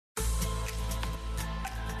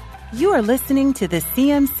You are listening to the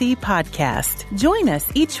CMC Podcast. Join us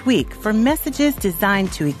each week for messages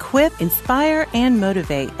designed to equip, inspire, and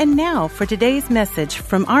motivate. And now for today's message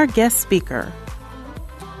from our guest speaker.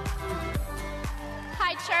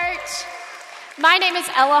 Hi, church. My name is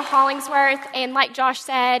Ella Hollingsworth, and like Josh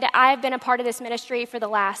said, I've been a part of this ministry for the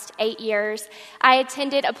last 8 years. I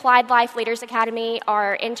attended Applied Life Leaders Academy,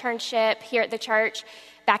 our internship here at the church,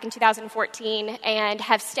 back in 2014, and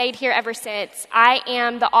have stayed here ever since. I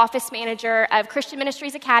am the office manager of Christian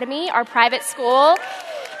Ministries Academy, our private school.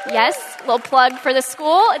 Yes, little plug for the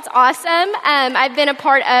school. It's awesome. I've been a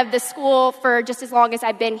part of the school for just as long as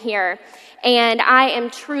I've been here, and I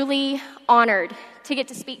am truly honored to get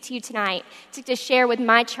to speak to you tonight, to share with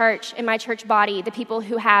my church and my church body, the people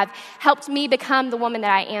who have helped me become the woman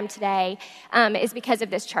that I am today, is because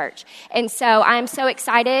of this church. And so I'm so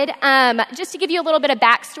excited. Just to give you a little bit of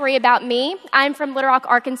backstory about me, I'm from Little Rock,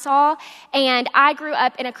 Arkansas, and I grew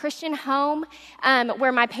up in a Christian home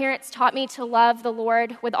where my parents taught me to love the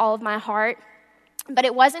Lord with all of my heart. But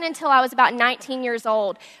it wasn't until I was about 19 years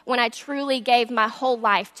old when I truly gave my whole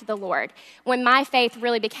life to the Lord, when my faith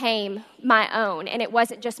really became my own, and it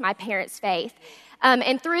wasn't just my parents' faith.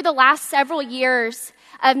 And through the last several years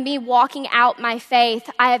of me walking out my faith,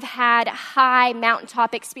 I have had high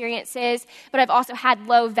mountaintop experiences, but I've also had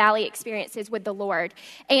low valley experiences with the Lord.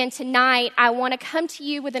 And tonight, I want to come to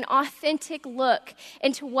you with an authentic look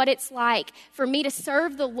into what it's like for me to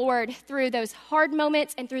serve the Lord through those hard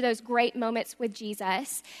moments and through those great moments with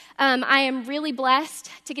Jesus. I am really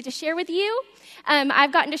blessed to get to share with you.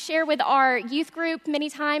 I've gotten to share with our youth group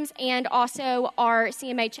many times and also at our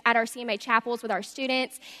CMA chapels with our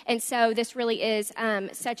students. And so this really is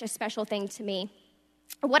such a special thing to me.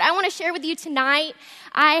 What I want to share with you tonight,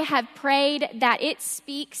 I have prayed that it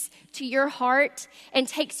speaks to your heart and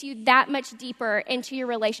takes you that much deeper into your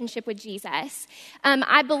relationship with Jesus.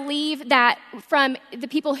 I believe that from the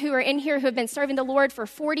people who are in here who have been serving the Lord for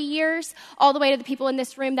 40 years, all the way to the people in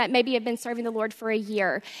this room that maybe have been serving the Lord for a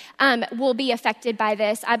year, will be affected by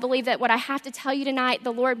this. I believe that what I have to tell you tonight,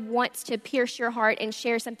 the Lord wants to pierce your heart and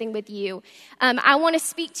share something with you. I want to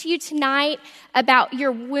speak to you tonight about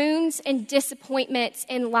your wounds and disappointments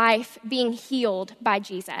in life being healed by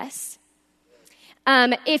Jesus.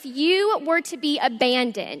 If you were to be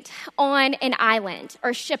abandoned on an island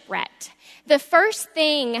or shipwrecked, the first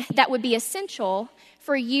thing that would be essential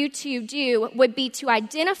for you to do would be to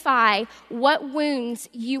identify what wounds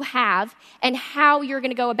you have and how you're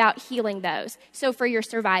going to go about healing those, so for your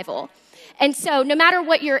survival. And so no matter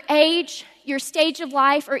what your age, your stage of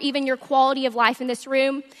life, or even your quality of life in this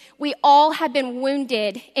room, we all have been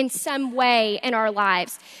wounded in some way in our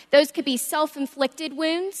lives. Those could be self-inflicted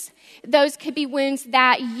wounds. Those could be wounds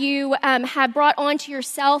that you have brought onto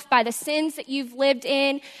yourself by the sins that you've lived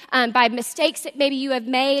in, by mistakes that maybe you have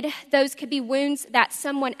made. Those could be wounds that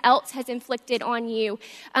someone else has inflicted on you,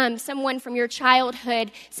 someone from your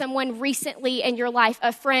childhood, someone recently in your life,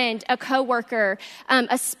 a friend, a coworker,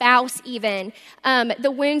 a spouse even.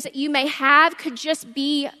 The wounds that you may have could just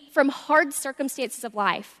be from hard circumstances of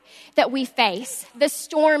life that we face, the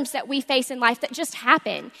storms that we face in life that just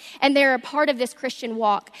happen, and they're a part of this Christian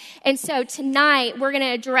walk. And so tonight, we're going to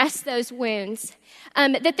address those wounds.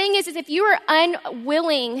 The thing is if you are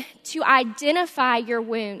unwilling to identify your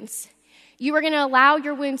wounds, you are going to allow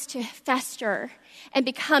your wounds to fester and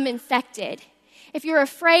become infected. If you're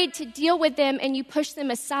afraid to deal with them and you push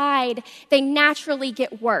them aside, they naturally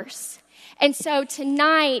get worse. And so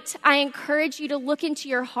tonight, I encourage you to look into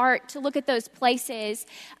your heart, to look at those places.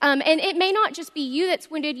 And it may not just be you that's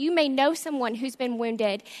wounded. You may know someone who's been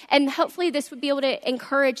wounded. And hopefully this would be able to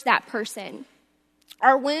encourage that person.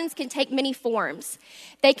 Our wounds can take many forms.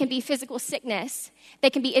 They can be physical sickness. They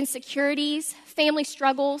can be insecurities, family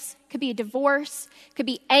struggles, could be a divorce, could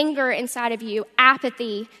be anger inside of you,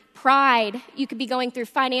 apathy, pride. You could be going through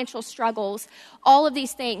financial struggles, all of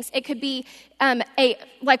these things. It could be,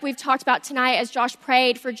 like we've talked about tonight as Josh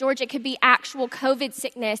prayed for George, it could be actual COVID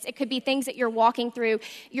sickness. It could be things that you're walking through.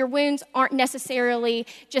 Your wounds aren't necessarily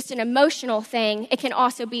just an emotional thing. It can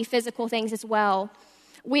also be physical things as well.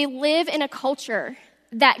 We live in a culture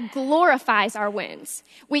that glorifies our wounds.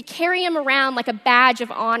 We carry them around like a badge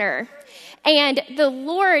of honor. And the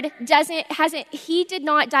Lord He did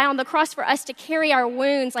not die on the cross for us to carry our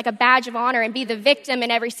wounds like a badge of honor and be the victim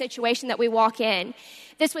in every situation that we walk in.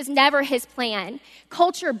 This was never His plan.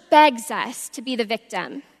 Culture begs us to be the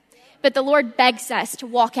victim, but the Lord begs us to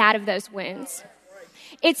walk out of those wounds.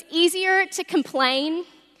 It's easier to complain.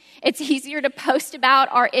 It's easier to post about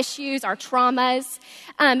our issues, our traumas.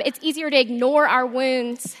 It's easier to ignore our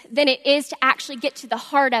wounds than it is to actually get to the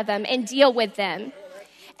heart of them and deal with them.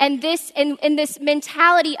 And this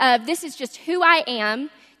mentality of this is just who I am,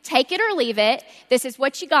 take it or leave it, this is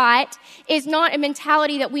what you got, is not a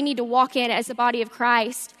mentality that we need to walk in as the body of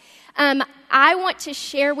Christ. I want to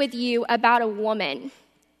share with you about a woman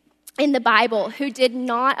in the Bible who did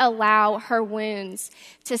not allow her wounds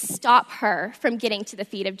to stop her from getting to the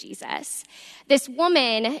feet of Jesus. This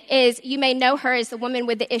woman you may know her as the woman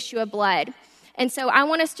with the issue of blood. And so I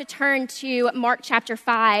want us to turn to Mark chapter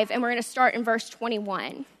 5, and we're going to start in verse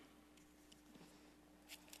 21.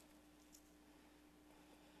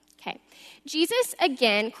 Okay. Jesus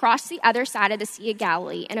again crossed the other side of the Sea of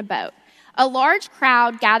Galilee in a boat. A large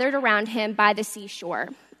crowd gathered around him by the seashore.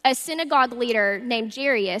 A synagogue leader named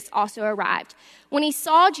Jairus also arrived. When he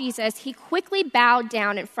saw Jesus, he quickly bowed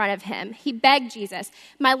down in front of him. He begged Jesus,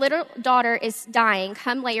 "My little daughter is dying.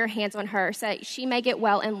 Come lay your hands on her so that she may get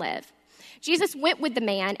well and live." Jesus went with the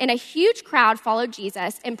man, and a huge crowd followed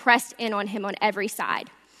Jesus and pressed in on him on every side.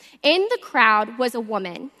 In the crowd was a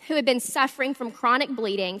woman who had been suffering from chronic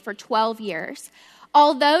bleeding for 12 years.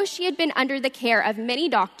 Although she had been under the care of many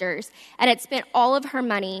doctors and had spent all of her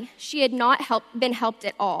money, she had not been helped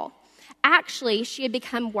at all. Actually, she had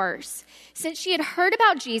become worse. Since she had heard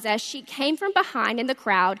about Jesus, she came from behind in the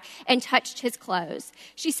crowd and touched his clothes.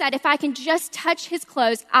 She said, "If I can just touch his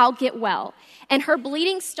clothes, I'll get well." And her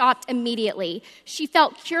bleeding stopped immediately. She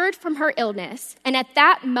felt cured from her illness. And at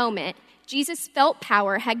that moment, Jesus felt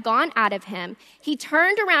power had gone out of him. He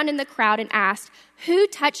turned around in the crowd and asked, "Who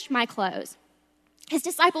touched my clothes?" His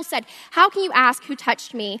disciples said, "How can you ask who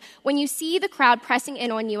touched me when you see the crowd pressing in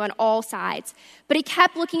on you on all sides?" But he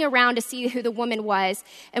kept looking around to see who the woman was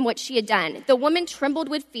and what she had done. The woman trembled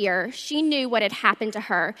with fear. She knew what had happened to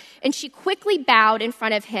her, and she quickly bowed in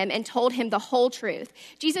front of him and told him the whole truth.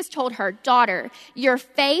 Jesus told her, "Daughter, your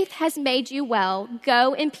faith has made you well.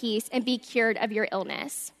 Go in peace and be cured of your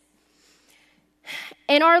illness."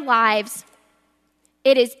 In our lives,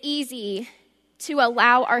 it is easy to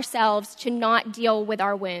allow ourselves to not deal with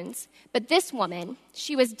our wounds. But this woman,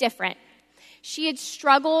 she was different. She had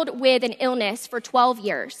struggled with an illness for 12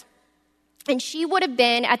 years. And she would have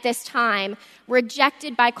been, at this time,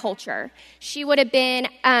 rejected by culture. She would have been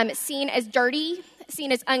seen as dirty,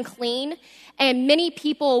 seen as unclean, and many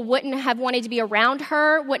people wouldn't have wanted to be around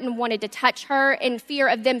her, wouldn't have wanted to touch her in fear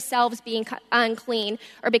of themselves being unclean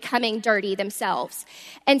or becoming dirty themselves.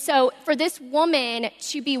 And so for this woman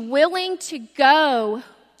to be willing to go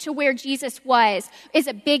to where Jesus was is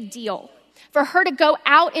a big deal. For her to go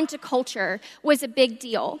out into culture was a big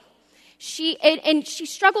deal. She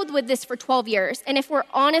struggled with this for 12 years. And if we're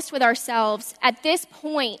honest with ourselves, at this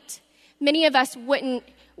point, many of us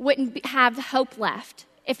wouldn't have hope left.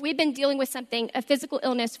 If we've been dealing with a physical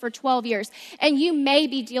illness for 12 years, and you may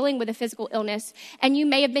be dealing with a physical illness, and you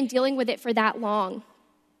may have been dealing with it for that long,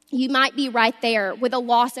 you might be right there with a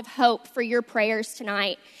loss of hope for your prayers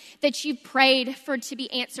tonight, that you've prayed for to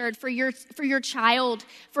be answered for your child,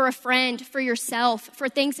 for a friend, for yourself, for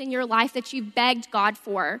things in your life that you've begged God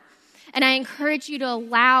for. And I encourage you to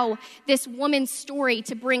allow this woman's story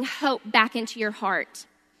to bring hope back into your heart.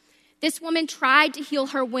 This woman tried to heal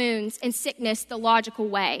her wounds and sickness the logical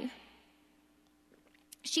way.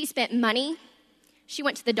 She spent money. She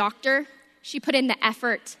went to the doctor. She put in the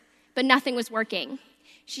effort, but nothing was working.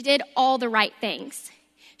 She did all the right things.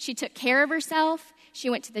 She took care of herself. She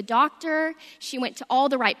went to the doctor. She went to all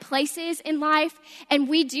the right places in life. And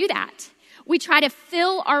we do that. We try to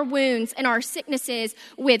fill our wounds and our sicknesses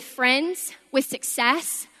with friends, with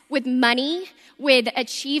success, with money, with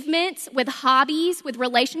achievements, with hobbies, with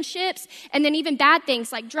relationships, and then even bad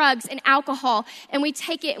things like drugs and alcohol. And we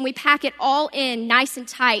take it and we pack it all in nice and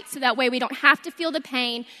tight so that way we don't have to feel the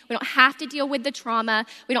pain, we don't have to deal with the trauma,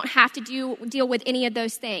 we don't have to deal with any of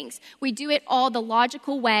those things. We do it all the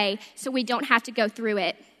logical way so we don't have to go through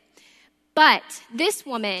it. But this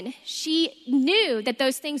woman, she knew that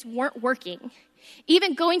those things weren't working.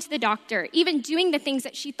 Even going to the doctor, even doing the things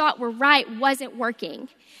that she thought were right wasn't working.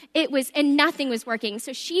 And nothing was working.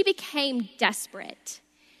 So she became desperate.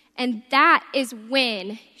 And that is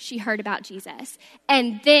when she heard about Jesus.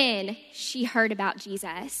 And then she heard about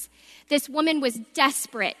Jesus. This woman was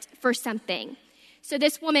desperate for something. So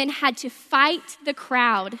this woman had to fight the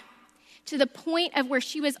crowd to the point of where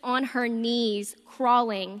she was on her knees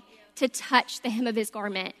crawling to touch the hem of his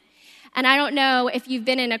garment. And I don't know if you've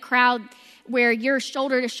been in a crowd where you're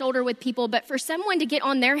shoulder to shoulder with people, but for someone to get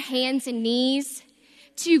on their hands and knees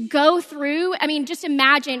to go through, just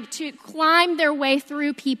imagine, to climb their way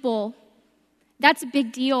through people, that's a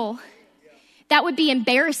big deal. That would be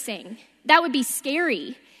embarrassing. That would be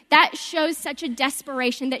scary. That shows such a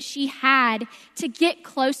desperation that she had to get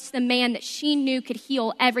close to the man that she knew could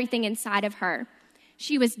heal everything inside of her.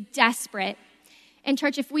 She was desperate. And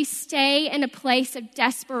church, if we stay in a place of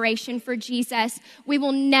desperation for Jesus, we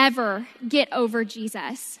will never get over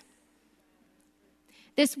Jesus.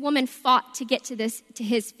 This woman fought to get to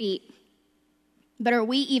his feet. But are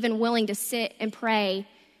we even willing to sit and pray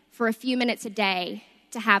for a few minutes a day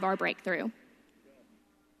to have our breakthrough?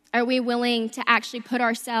 Are we willing to actually put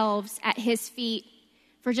ourselves at his feet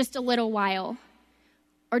for just a little while?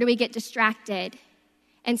 Or do we get distracted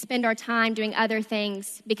and spend our time doing other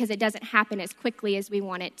things because it doesn't happen as quickly as we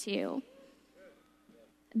want it to?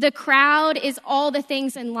 The crowd is all the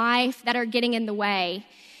things in life that are getting in the way.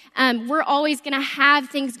 We're always going to have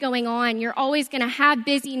things going on. You're always going to have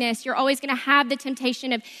busyness. You're always going to have the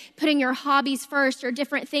temptation of putting your hobbies first or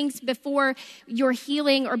different things before your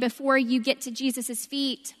healing or before you get to Jesus'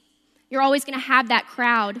 feet. You're always going to have that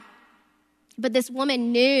crowd. But this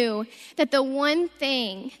woman knew that the one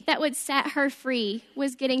thing that would set her free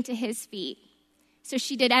was getting to his feet. So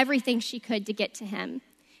she did everything she could to get to him.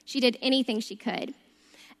 She did anything she could.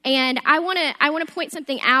 And I want to point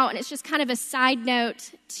something out, and it's just kind of a side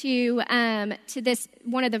note to this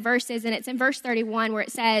one of the verses, and it's in verse 31 where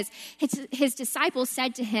it says, his disciples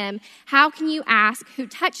said to him, "How can you ask who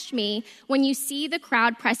touched me when you see the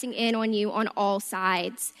crowd pressing in on you on all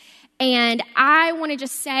sides?" And I want to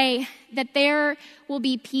just say that there will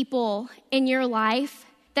be people in your life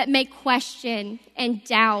that may question and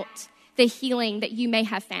doubt the healing that you may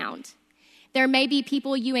have found. There may be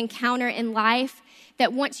people you encounter in life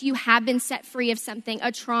that once you have been set free of something,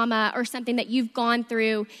 a trauma or something that you've gone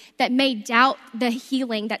through, that may doubt the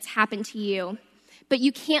healing that's happened to you. But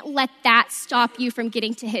you can't let that stop you from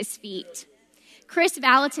getting to his feet. Chris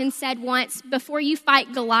Valentin said once, before you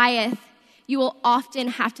fight Goliath, you will often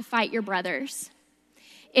have to fight your brothers.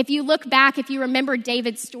 If you look back, if you remember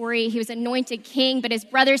David's story, he was anointed king, but his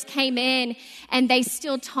brothers came in and they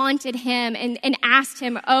still taunted him and asked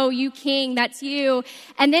him, "Oh, you king, that's you."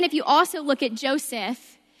 And then if you also look at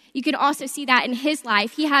Joseph, you can also see that in his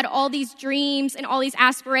life. He had all these dreams and all these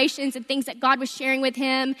aspirations and things that God was sharing with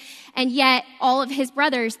him. And yet all of his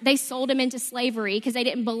brothers, they sold him into slavery because they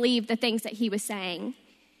didn't believe the things that he was saying.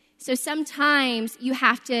 So sometimes you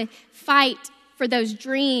have to fight for those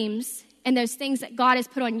dreams and those things that God has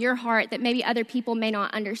put on your heart that maybe other people may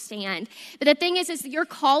not understand. But the thing is your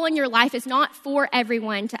call in your life is not for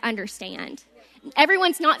everyone to understand.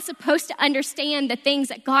 Everyone's not supposed to understand the things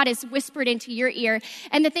that God has whispered into your ear.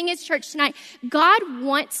 And the thing is, church, tonight, God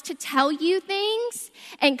wants to tell you things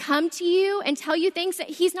and come to you and tell you things that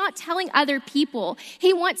he's not telling other people.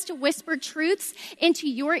 He wants to whisper truths into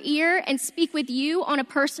your ear and speak with you on a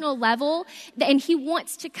personal level, and he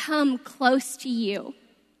wants to come close to you.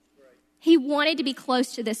 He wanted to be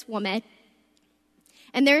close to this woman.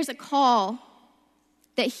 And there's a call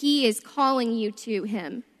that he is calling you to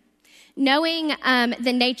him. Knowing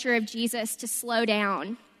the nature of Jesus, to slow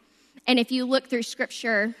down. And if you look through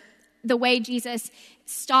scripture, the way Jesus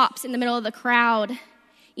stops in the middle of the crowd,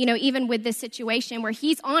 you know, even with this situation where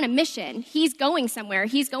he's on a mission, he's going somewhere,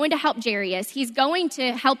 he's going to help Jairus, he's going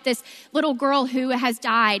to help this little girl who has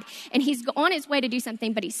died, and he's on his way to do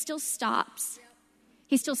something, but he still stops.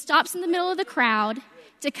 He still stops in the middle of the crowd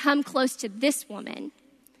to come close to this woman.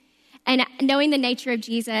 And knowing the nature of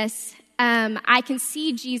Jesus, I can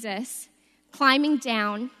see Jesus climbing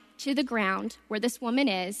down to the ground where this woman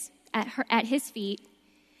is at his feet,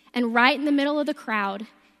 and right in the middle of the crowd,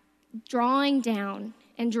 drawing down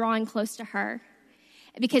and drawing close to her,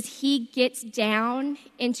 because he gets down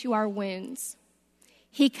into our wounds.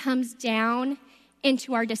 He comes down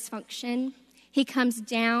into our dysfunction. He comes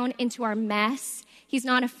down into our mess. He's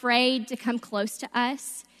not afraid to come close to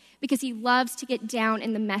us because he loves to get down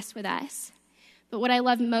in the mess with us. But what I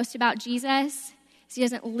love most about Jesus is he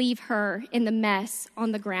doesn't leave her in the mess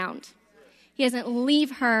on the ground. He doesn't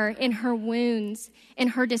leave her in her wounds, in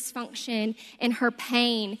her dysfunction, in her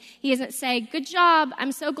pain. He doesn't say, "Good job,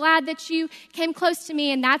 I'm so glad that you came close to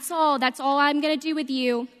me, and that's all I'm going to do with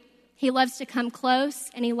you." He loves to come close,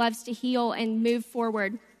 and he loves to heal and move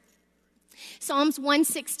forward. Psalms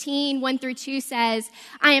 116, 1-2 says,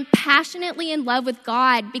 "I am passionately in love with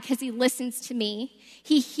God because he listens to me.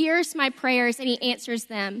 He hears my prayers and he answers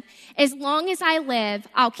them. As long as I live,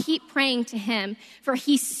 I'll keep praying to him, for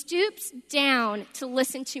he stoops down to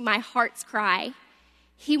listen to my heart's cry."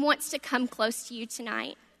 He wants to come close to you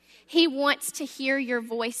tonight. He wants to hear your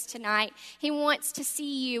voice tonight. He wants to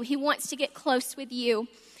see you. He wants to get close with you.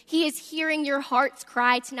 He is hearing your heart's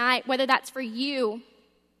cry tonight, whether that's for you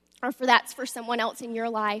or that's for someone else in your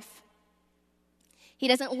life. He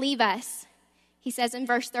doesn't leave us. He says in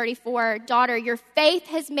verse 34, "Daughter, your faith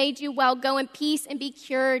has made you well. Go in peace and be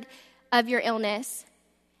cured of your illness."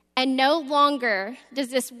 And no longer does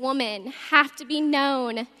this woman have to be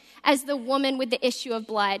known as the woman with the issue of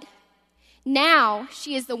blood. Now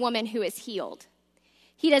she is the woman who is healed.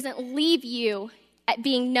 He doesn't leave you at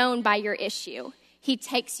being known by your issue. He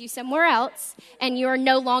takes you somewhere else, and you are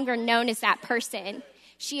no longer known as that person.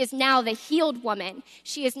 She is now the healed woman.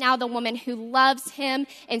 She is now the woman who loves him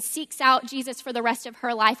and seeks out Jesus for the rest of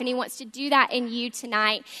her life. And he wants to do that in you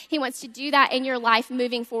tonight. He wants to do that in your life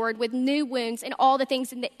moving forward with new wounds and all the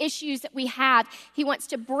things and the issues that we have. He wants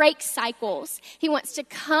to break cycles. He wants to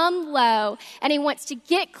come low, and he wants to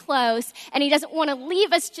get close. And he doesn't want to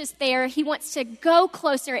leave us just there. He wants to go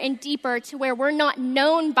closer and deeper to where we're not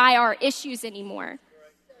known by our issues anymore.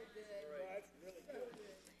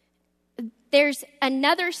 There's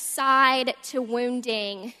another side to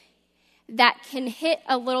wounding that can hit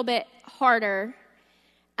a little bit harder.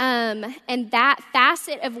 And that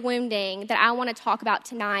facet of wounding that I want to talk about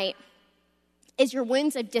tonight is your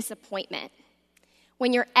wounds of disappointment,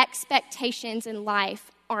 when your expectations in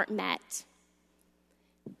life aren't met.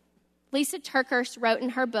 Lisa TerKeurst wrote in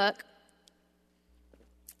her book,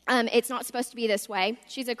 It's Not Supposed to Be This Way.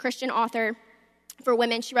 She's a Christian author for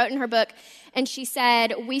women. She wrote in her book, and she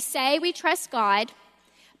said, "We say we trust God,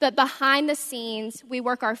 but behind the scenes, we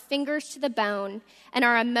work our fingers to the bone and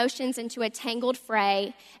our emotions into a tangled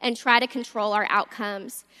fray and try to control our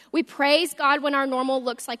outcomes. We praise God when our normal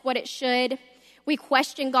looks like what it should. We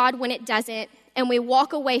question God when it doesn't, and we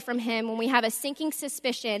walk away from him when we have a sinking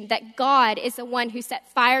suspicion that God is the one who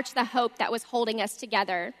set fire to the hope that was holding us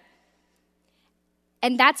together."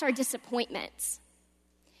 And that's our disappointments.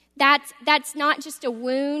 That's not just a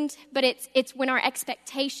wound, but it's when our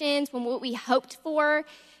expectations, when what we hoped for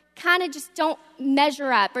kind of just don't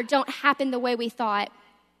measure up or don't happen the way we thought.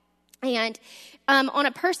 And on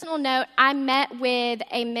a personal note, I met with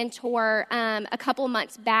a mentor a couple of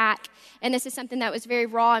months back, and this is something that was very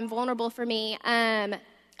raw and vulnerable for me,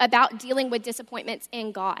 about dealing with disappointments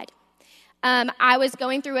in God. I was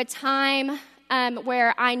going through a time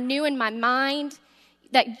where I knew in my mind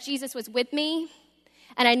that Jesus was with me,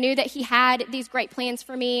 and I knew that he had these great plans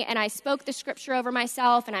for me, and I spoke the scripture over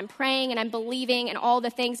myself, and I'm praying, and I'm believing, and all the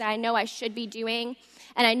things that I know I should be doing,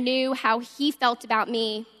 and I knew how he felt about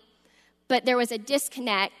me, but there was a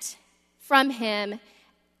disconnect from him,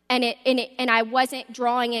 and I wasn't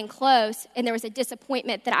drawing in close, and there was a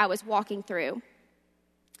disappointment that I was walking through.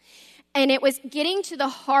 And it was getting to the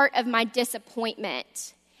heart of my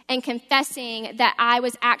disappointment and confessing that I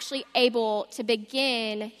was actually able to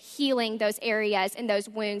begin healing those areas and those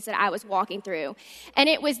wounds that I was walking through. And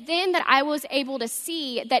it was then that I was able to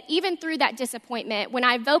see that even through that disappointment, when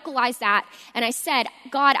I vocalized that and I said,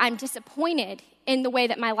 "God, I'm disappointed in the way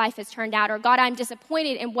that my life has turned out," or "God, I'm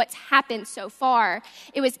disappointed in what's happened so far,"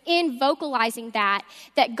 it was in vocalizing that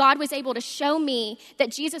God was able to show me that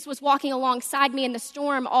Jesus was walking alongside me in the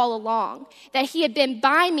storm all along, that he had been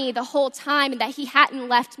by me the whole time, and that he hadn't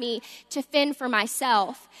left me to fend for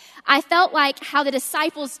myself. I felt like how the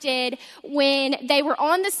disciples did when they were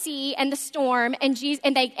on the sea and the storm, and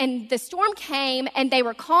the storm came, and they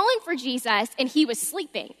were calling for Jesus, and he was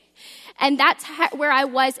sleeping. And that's where I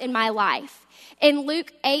was in my life. In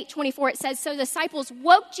Luke 8:24, it says, "So the disciples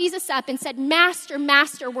woke Jesus up and said, 'Master,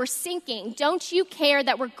 Master, we're sinking. Don't you care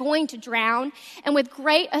that we're going to drown?' And with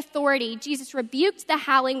great authority, Jesus rebuked the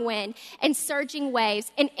howling wind and surging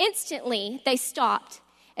waves, and instantly they stopped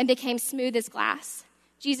and became smooth as glass.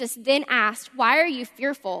 Jesus then asked, 'Why are you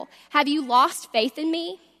fearful? Have you lost faith in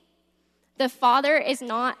me?'" The Father is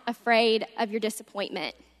not afraid of your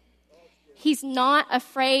disappointment. He's not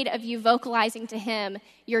afraid of you vocalizing to him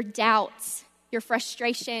your doubts, your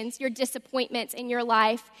frustrations, your disappointments in your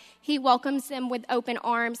life. He welcomes them with open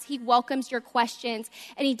arms. He welcomes your questions,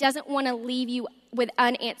 and he doesn't want to leave you with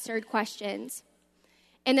unanswered questions.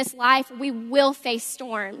 In this life, we will face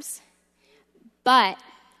storms, but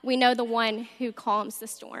we know the one who calms the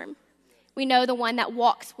storm. We know the one that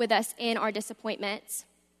walks with us in our disappointments.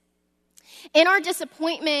 In our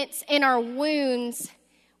disappointments, in our wounds,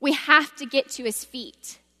 we have to get to his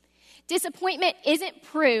feet. Disappointment isn't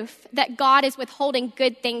proof that God is withholding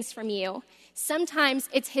good things from you. Sometimes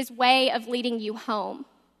it's his way of leading you home.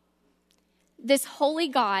 This holy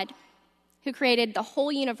God who created the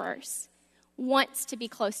whole universe wants to be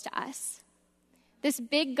close to us. This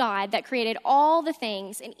big God that created all the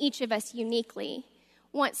things and each of us uniquely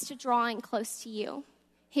wants to draw in close to you.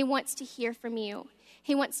 He wants to hear from you.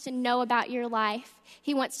 He wants to know about your life.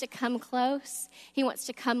 He wants to come close. He wants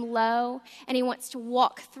to come low, and he wants to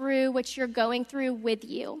walk through what you're going through with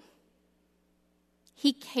you.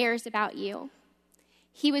 He cares about you.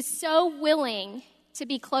 He was so willing to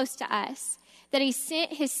be close to us that he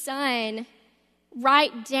sent his son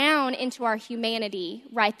right down into our humanity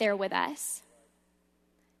right there with us.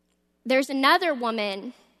 There's another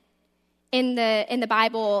woman in the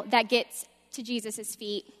Bible that gets to Jesus'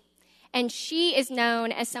 feet, and she is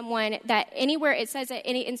known as someone that anywhere, it says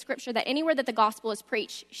in Scripture that anywhere that the gospel is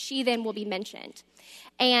preached, she then will be mentioned.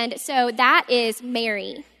 And so that is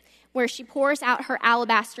Mary, where she pours out her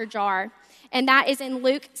alabaster jar. And that is in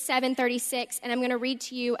Luke 7:36, and I'm going to read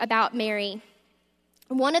to you about Mary.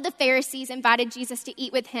 One of the Pharisees invited Jesus to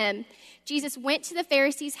eat with him. Jesus went to the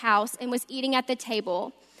Pharisee's house and was eating at the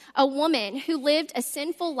table. A woman who lived a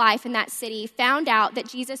sinful life in that city found out that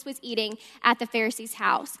Jesus was eating at the Pharisee's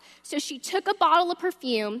house. So she took a bottle of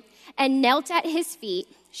perfume and knelt at his feet.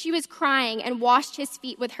 She was crying and washed his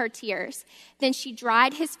feet with her tears. Then she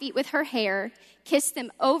dried his feet with her hair, kissed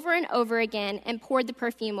them over and over again, and poured the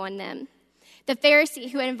perfume on them. The Pharisee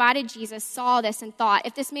who had invited Jesus saw this and thought,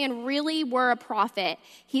 if this man really were a prophet,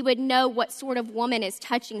 he would know what sort of woman is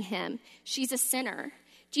touching him. She's a sinner.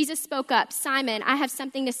 Jesus spoke up, Simon, I have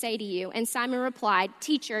something to say to you. And Simon replied,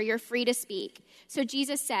 Teacher, you're free to speak. So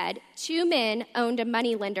Jesus said, 2 men owed a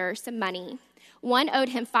moneylender some money. One owed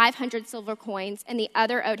him 500 silver coins, and the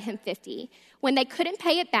other owed him 50. When they couldn't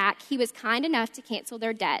pay it back, he was kind enough to cancel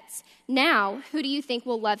their debts. Now, who do you think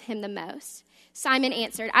will love him the most? Simon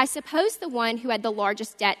answered, I suppose the one who had the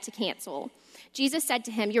largest debt to cancel. Jesus said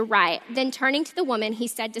to him, You're right. Then turning to the woman, he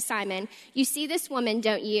said to Simon, You see this woman,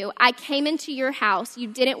 don't you? I came into your house. You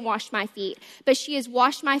didn't wash my feet, but she has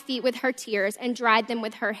washed my feet with her tears and dried them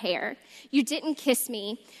with her hair. You didn't kiss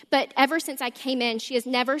me, but ever since I came in, she has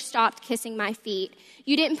never stopped kissing my feet.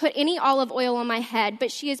 You didn't put any olive oil on my head,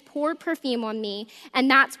 but she has poured perfume on me, and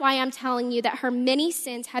that's why I'm telling you that her many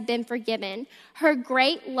sins have been forgiven. Her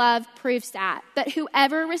great love proves that, but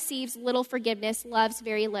whoever receives little forgiveness loves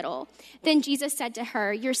very little. Then Jesus said to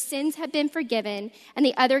her, Your sins have been forgiven. And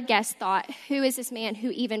the other guests thought, Who is this man who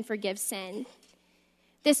even forgives sin?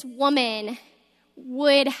 This woman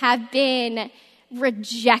would have been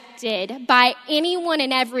rejected by anyone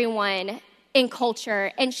and everyone in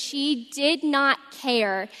culture, and she did not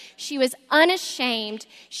care. She was unashamed.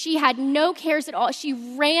 She had no cares at all. She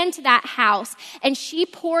ran to that house, and she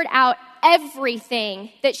poured out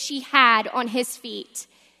everything that she had on his feet.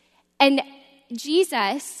 And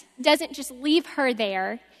Jesus doesn't just leave her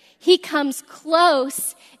there. He comes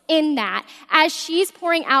close in that. As she's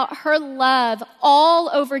pouring out her love all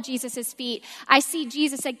over Jesus' feet, I see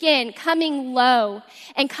Jesus again coming low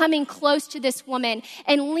and coming close to this woman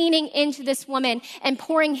and leaning into this woman and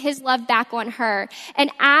pouring his love back on her.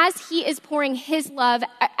 And as he is pouring his love,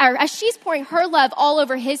 or as she's pouring her love all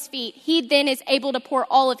over his feet, he then is able to pour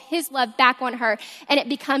all of his love back on her, and it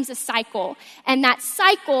becomes a cycle. And that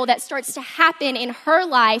cycle that starts to happen in her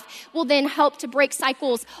life will then help to break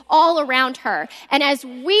cycles all around her. And as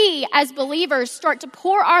we, as believers, start to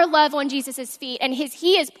pour our love on Jesus' feet, and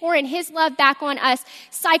he is pouring his love back on us,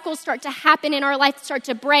 cycles start to happen in our life, start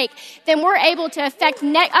to break, then we're able to affect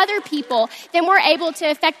other people. Then we're able to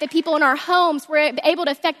affect the people in our homes. We're able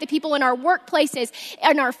to affect the people in our workplaces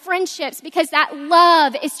and our friendships, because that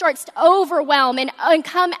love, it starts to overwhelm and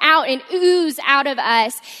come out and ooze out of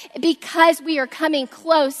us because we are coming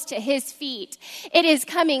close to his feet. It is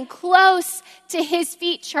coming close to his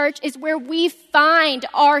feet, church, is where we find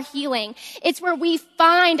our healing. It's where we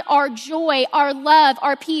find our joy, our love,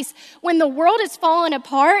 our peace. When the world is falling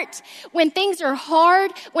apart, when things are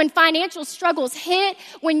hard, when financial struggles hit,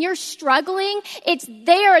 when you're struggling, it's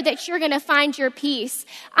there that you're going to find your peace.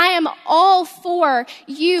 I am all for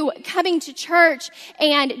you coming to church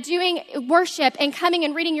and doing worship and coming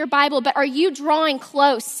and reading your Bible, but are you drawing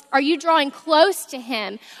close? Are you drawing close to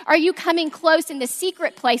him? Are you coming close in the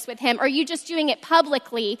secret place with him? Are you just doing it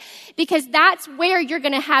publicly? Because that's where you're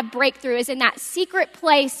going to have breakthrough, is in that secret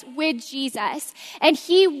place with Jesus. And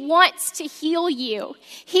he wants to heal you.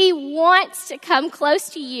 He wants to come close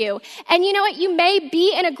to you. And you know what? You may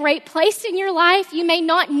be in a great place in your life. You may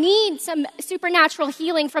not need some supernatural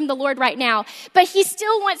healing from the Lord right now, but he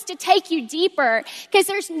still wants to take you deeper, because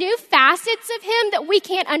there's new facets of him that we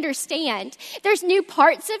can't understand. There's new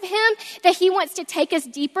parts of him that he wants to take us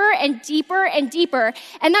deeper and deeper and deeper.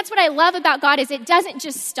 And that's what I love about God, is it doesn't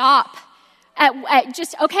just stop at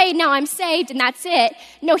just, okay, now I'm saved and that's it.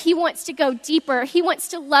 No, he wants to go deeper. He wants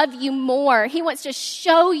to love you more. He wants to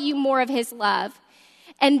show you more of his love.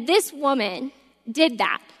 And this woman did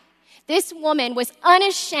that. This woman was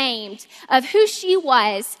unashamed of who she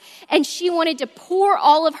was, and she wanted to pour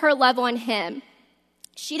all of her love on him.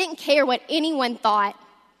 She didn't care what anyone thought.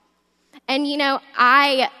 And you know,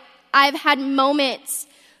 I've had moments,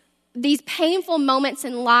 these painful moments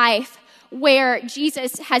in life, where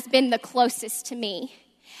Jesus has been the closest to me.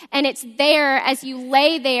 And it's there as you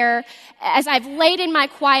lay there, as I've laid in my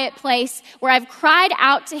quiet place, where I've cried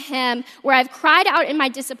out to him, where I've cried out in my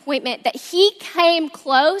disappointment, that he came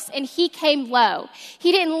close and he came low.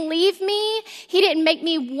 He didn't leave me. He didn't make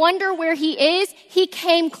me wonder where he is. He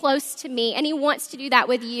came close to me, and he wants to do that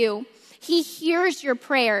with you. He hears your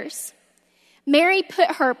prayers. Mary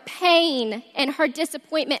put her pain and her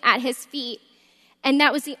disappointment at his feet, and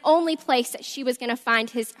that was the only place that she was going to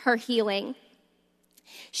find her healing.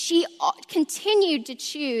 She continued to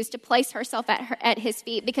choose to place herself at his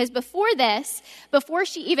feet, because before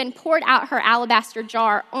she even poured out her alabaster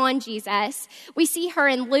jar on Jesus, we see her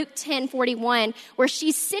in Luke 10:41, where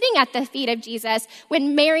she's sitting at the feet of Jesus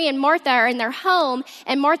when Mary and Martha are in their home,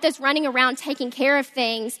 and Martha's running around taking care of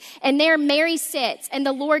things, and there Mary sits, and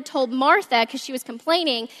the Lord told Martha, because she was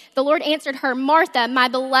complaining, the Lord answered her, "Martha, my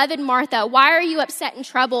beloved Martha, why are you upset and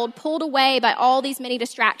troubled, pulled away by all these many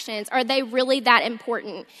distractions? Are they really that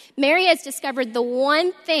important?" Mary has discovered the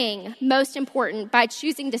one thing most important by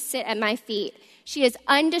choosing to sit at my feet. She is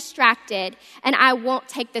undistracted, and I won't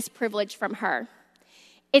take this privilege from her.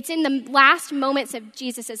 It's in the last moments of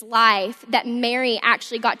Jesus' life that Mary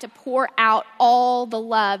actually got to pour out all the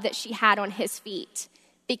love that she had on his feet,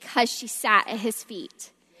 because she sat at his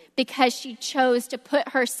feet, because she chose to put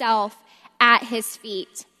herself at his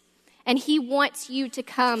feet. And he wants you to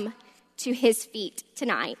come to his feet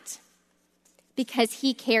tonight, because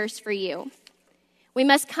he cares for you. We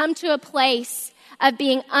must come to a place of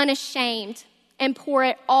being unashamed and pour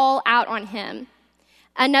it all out on him.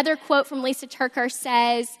 Another quote from Lisa Turker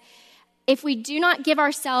says, "If we do not give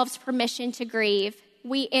ourselves permission to grieve,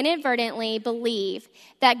 we inadvertently believe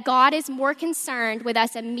that God is more concerned with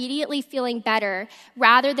us immediately feeling better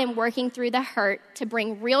rather than working through the hurt to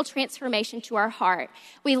bring real transformation to our heart.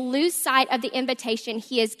 We lose sight of the invitation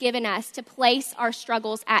he has given us to place our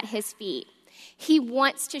struggles at his feet. He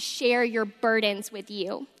wants to share your burdens with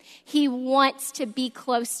you. He wants to be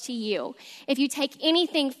close to you. If you take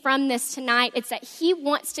anything from this tonight, it's that he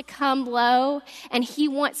wants to come low and he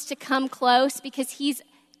wants to come close, because he's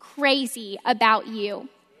crazy about you."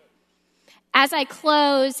 As I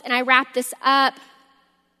close and I wrap this up,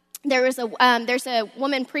 there's a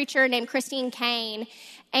woman preacher named Christine Kane,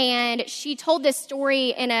 and she told this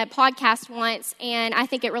story in a podcast once, and I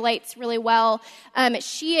think it relates really well.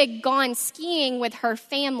 She had gone skiing with her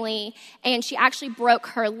family, and she actually broke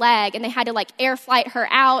her leg, and they had to air flight her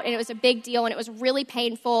out, and it was a big deal, and it was really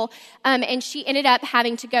painful. And she ended up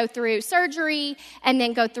having to go through surgery and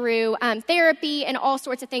then go through therapy and all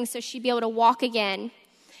sorts of things so she'd be able to walk again.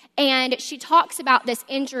 And she talks about this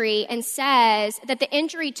injury and says that the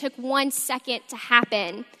injury took 1 second to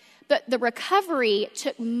happen, but the recovery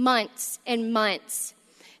took months and months.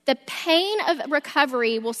 The pain of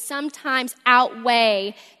recovery will sometimes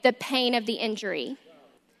outweigh the pain of the injury.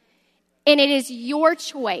 And it is your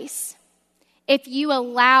choice if you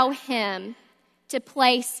allow him to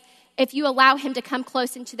come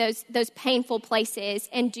close into those painful places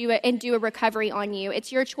and do a recovery on you.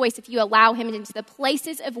 It's your choice if you allow him into the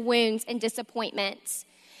places of wounds and disappointments.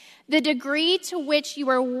 The degree to which you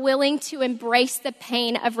are willing to embrace the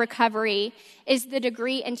pain of recovery is the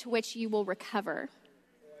degree into which you will recover.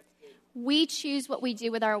 We choose what we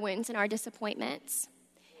do with our wounds and our disappointments.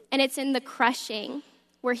 And it's in the crushing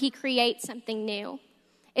where he creates something new.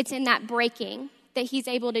 It's in that breaking that he's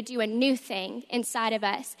able to do a new thing inside of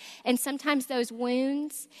us. And sometimes those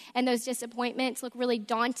wounds and those disappointments look really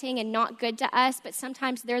daunting and not good to us, but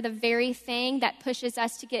sometimes they're the very thing that pushes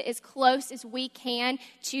us to get as close as we can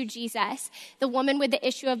to Jesus. The woman with the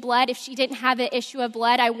issue of blood, if she didn't have an issue of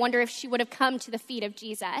blood, I wonder if she would have come to the feet of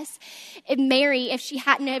Jesus. Mary, if she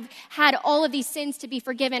hadn't have had all of these sins to be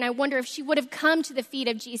forgiven, I wonder if she would have come to the feet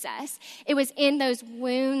of Jesus. It was in those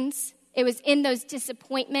wounds, it was in those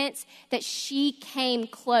disappointments that she came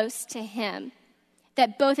close to him,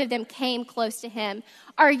 that both of them came close to him.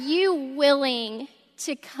 Are you willing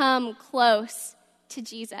to come close to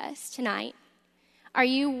Jesus tonight? Are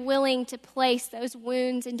you willing to place those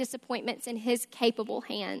wounds and disappointments in his capable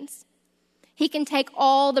hands? He can take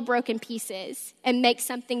all the broken pieces and make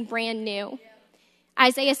something brand new.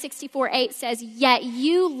 Isaiah 64:8 says, "Yet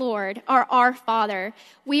you, Lord, are our Father.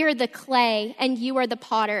 We are the clay and you are the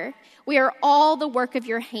potter. We are all the work of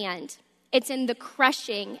your hand." It's in the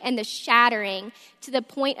crushing and the shattering to the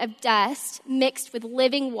point of dust mixed with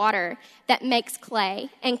living water that makes clay.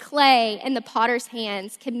 And clay in the potter's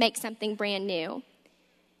hands can make something brand new.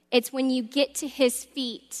 It's when you get to his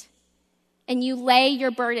feet and you lay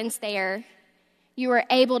your burdens there, you are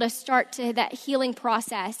able to start to that healing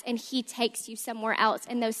process, and he takes you somewhere else,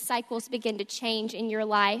 and those cycles begin to change in your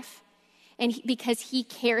life, and because he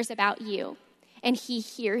cares about you. and he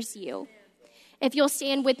hears you. If you'll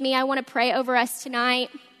stand with me, I want to pray over us tonight.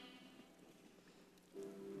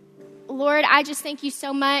 Lord, I just thank you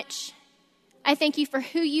so much. I thank you for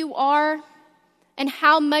who you are and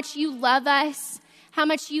how much you love us, how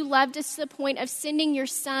much you loved us to the point of sending your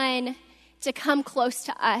son to come close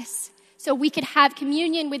to us so we could have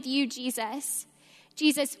communion with you, Jesus.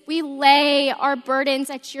 Jesus, we lay our burdens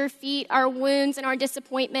at your feet, our wounds and our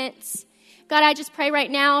disappointments. God, I just pray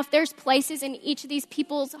right now, if there's places in each of these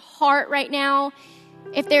people's heart right now,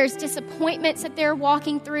 if there's disappointments that they're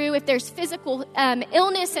walking through, if there's physical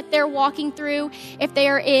illness that they're walking through, if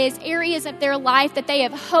there is areas of their life that they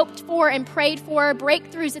have hoped for and prayed for,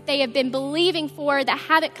 breakthroughs that they have been believing for that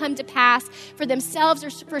haven't come to pass for themselves or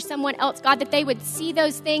for someone else, God, that they would see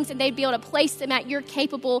those things and they'd be able to place them at your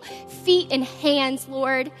capable feet and hands,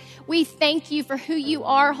 Lord. We thank you for who you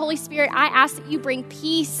are. Holy Spirit, I ask that you bring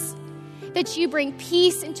peace, that you bring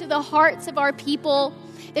peace into the hearts of our people,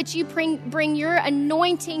 that you bring your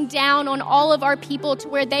anointing down on all of our people to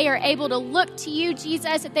where they are able to look to you,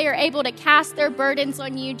 Jesus, that they are able to cast their burdens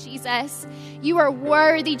on you, Jesus. You are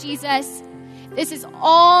worthy, Jesus. This is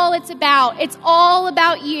all it's about. It's all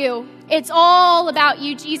about you. It's all about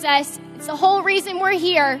you, Jesus. It's the whole reason we're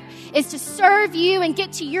here is to serve you and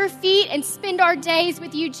get to your feet and spend our days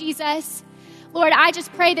with you, Jesus. Lord, I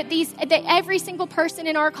just pray that every single person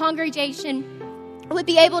in our congregation would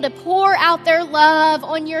be able to pour out their love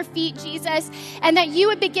on your feet, Jesus, and that you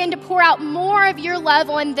would begin to pour out more of your love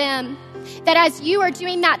on them. That as you are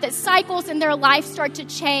doing that cycles in their life start to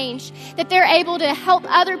change, that they're able to help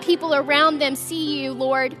other people around them see you,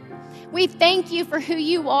 Lord. We thank you for who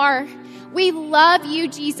you are. We love you,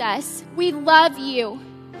 Jesus. We love you.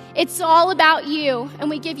 It's all about you, and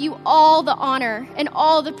we give you all the honor and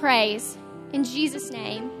all the praise. In Jesus'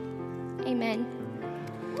 name, amen.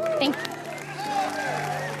 Thank you.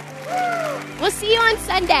 We'll see you on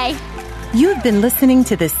Sunday. You've been listening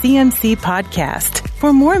to the CMC podcast.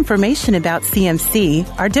 For more information about CMC,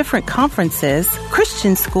 our different conferences,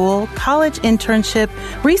 Christian school, college internship,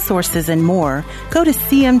 resources, and more, go to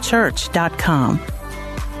cmchurch.com.